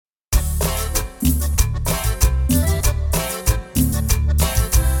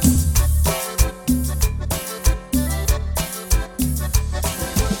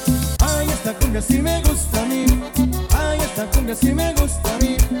me gusta a mí. Ay, esta cumbia sí me gusta a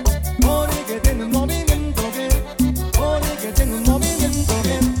mí. Porque tiene un movimiento porque tiene un movimiento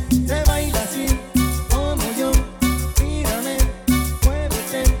que se baila así como yo. Mírame,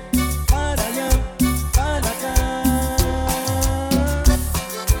 muévete para allá, para acá.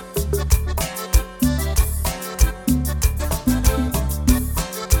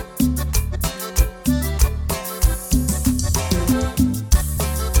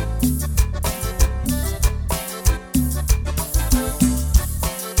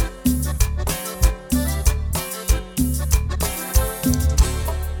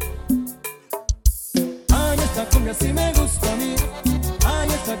 Esta cumbia sí me gusta a mí. Ay,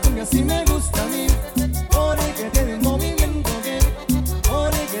 esta cumbia sí me gusta a mí. Porque tiene un movimiento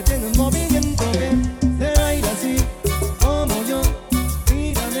porque tiene un movimiento que se baila así como yo.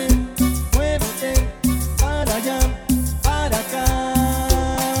 Mírame, muévete para allá, para acá.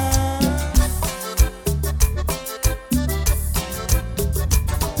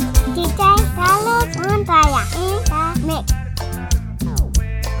 djkarlos, montoya in the mix.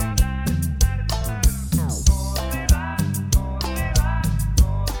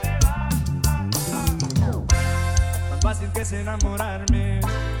 Fácil que es enamorarme,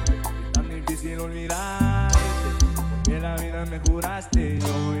 tan difícil olvidarte, porque la vida me juraste y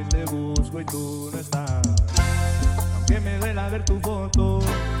hoy te busco y tú no estás. Aunque me duela ver tu foto,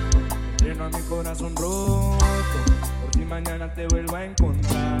 lleno a mi corazón roto, por si mañana te vuelvo a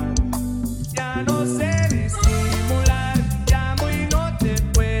encontrar. Ya no sé disimular, llamo y no te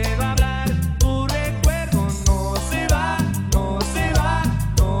puedo hablar. Tu recuerdo no se va, no se va,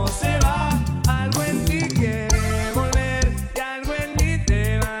 no se va. Algo en ti quiere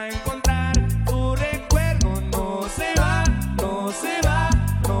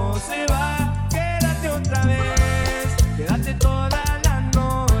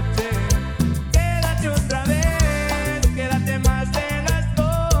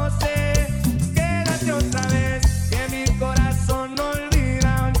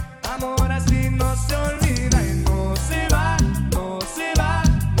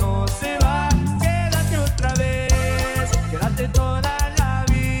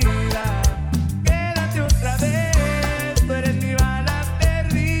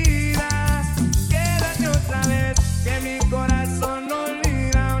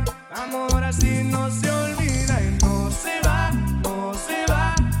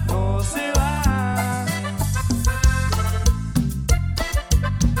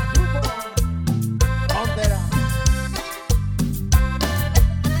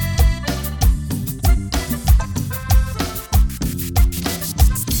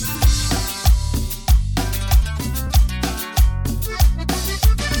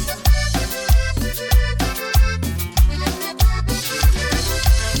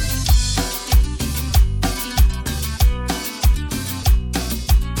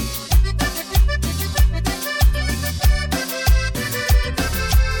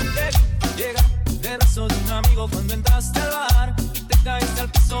cuando entraste al bar y te caíste al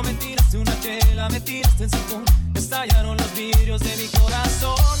piso, me tiraste una chela, me tiraste el sifón, estallaron los vidrios de mi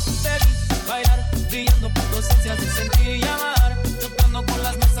corazón. Te vi bailar, brillando por tu ausencia sin sentir y amar, tocando con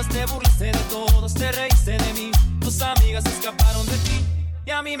las mesas, te burlaste de todos, te reíste de mí, tus amigas escaparon de ti. Y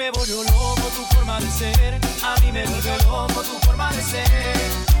a mí me volvió loco tu forma de ser, a mí me volvió loco tu forma de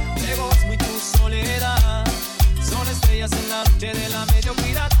ser. Tu egoísmo y tu soledad son estrellas en la noche de la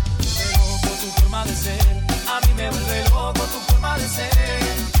mediocridad. Me loco tu forma de ser, a mí me vuelve loco tu forma de ser.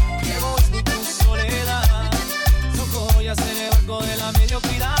 Tu egoísmo y tu soledad son joyas en el barco de la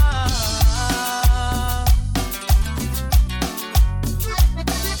mediocridad.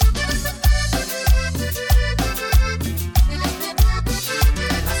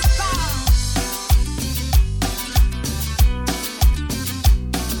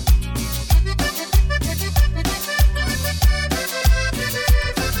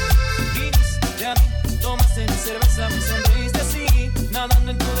 Cerveza, me sonreíste así,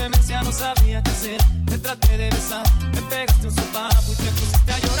 nadando en tu demencia, no sabía qué hacer. Te traté de besar, me pegaste un sopapo y te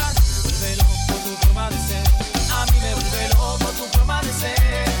pusiste a llorar. Me vuelve loco tu forma de ser, a mí me vuelve loco tu forma de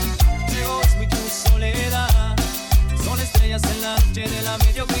ser. Tu egoísmo y tu soledad son estrellas en la noche de la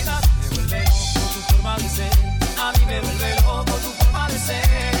mediocridad. Me vuelve loco tu forma de ser, a mí me vuelve loco tu forma de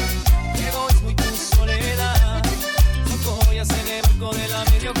ser. Tu egoísmo y tu soledad son joyas en el barco de la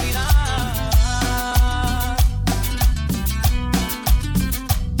mediocridad.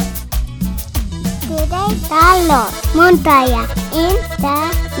 djkarlos, montoya in the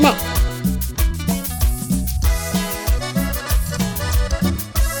mix.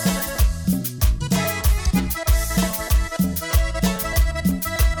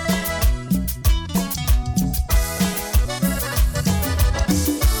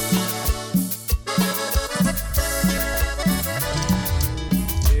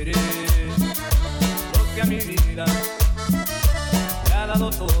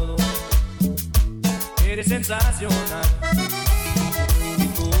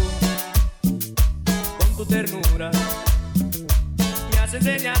 has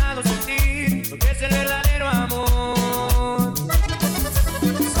enseñado a sentir lo que es el verdadero amor.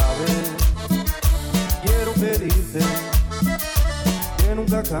 Sabes, quiero pedirte que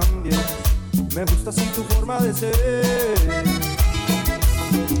nunca cambies. Me gusta así tu forma de ser.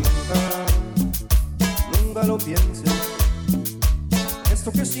 Nunca lo pienses.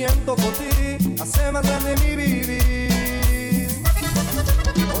 Esto que siento por ti hace más grande mi vivir.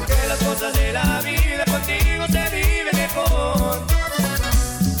 Porque las cosas de la vida contigo se viven mejor.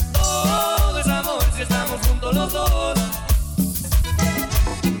 Todo es amor si estamos juntos los dos.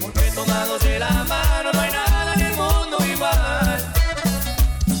 Porque tomados de la mano no hay nada en el mundo igual.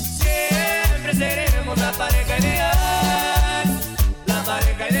 Siempre seremos la pareja ideal. La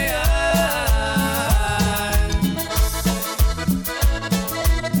pareja ideal.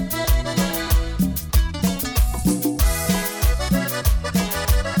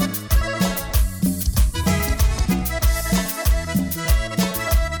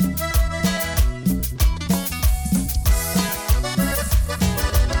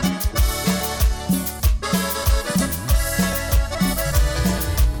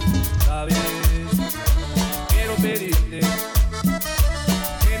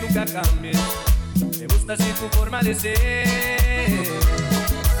 Cambies, me gusta así tu forma de ser.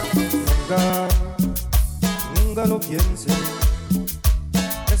 Nunca lo pienses.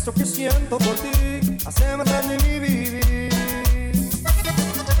 Esto que siento por ti hace más grande mi vivir.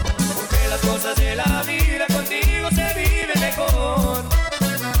 Porque las cosas de la vida contigo se viven mejor.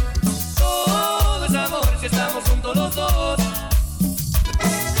 Todo es amor si estamos juntos los dos.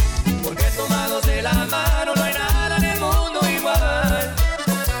 Porque tomados de la mano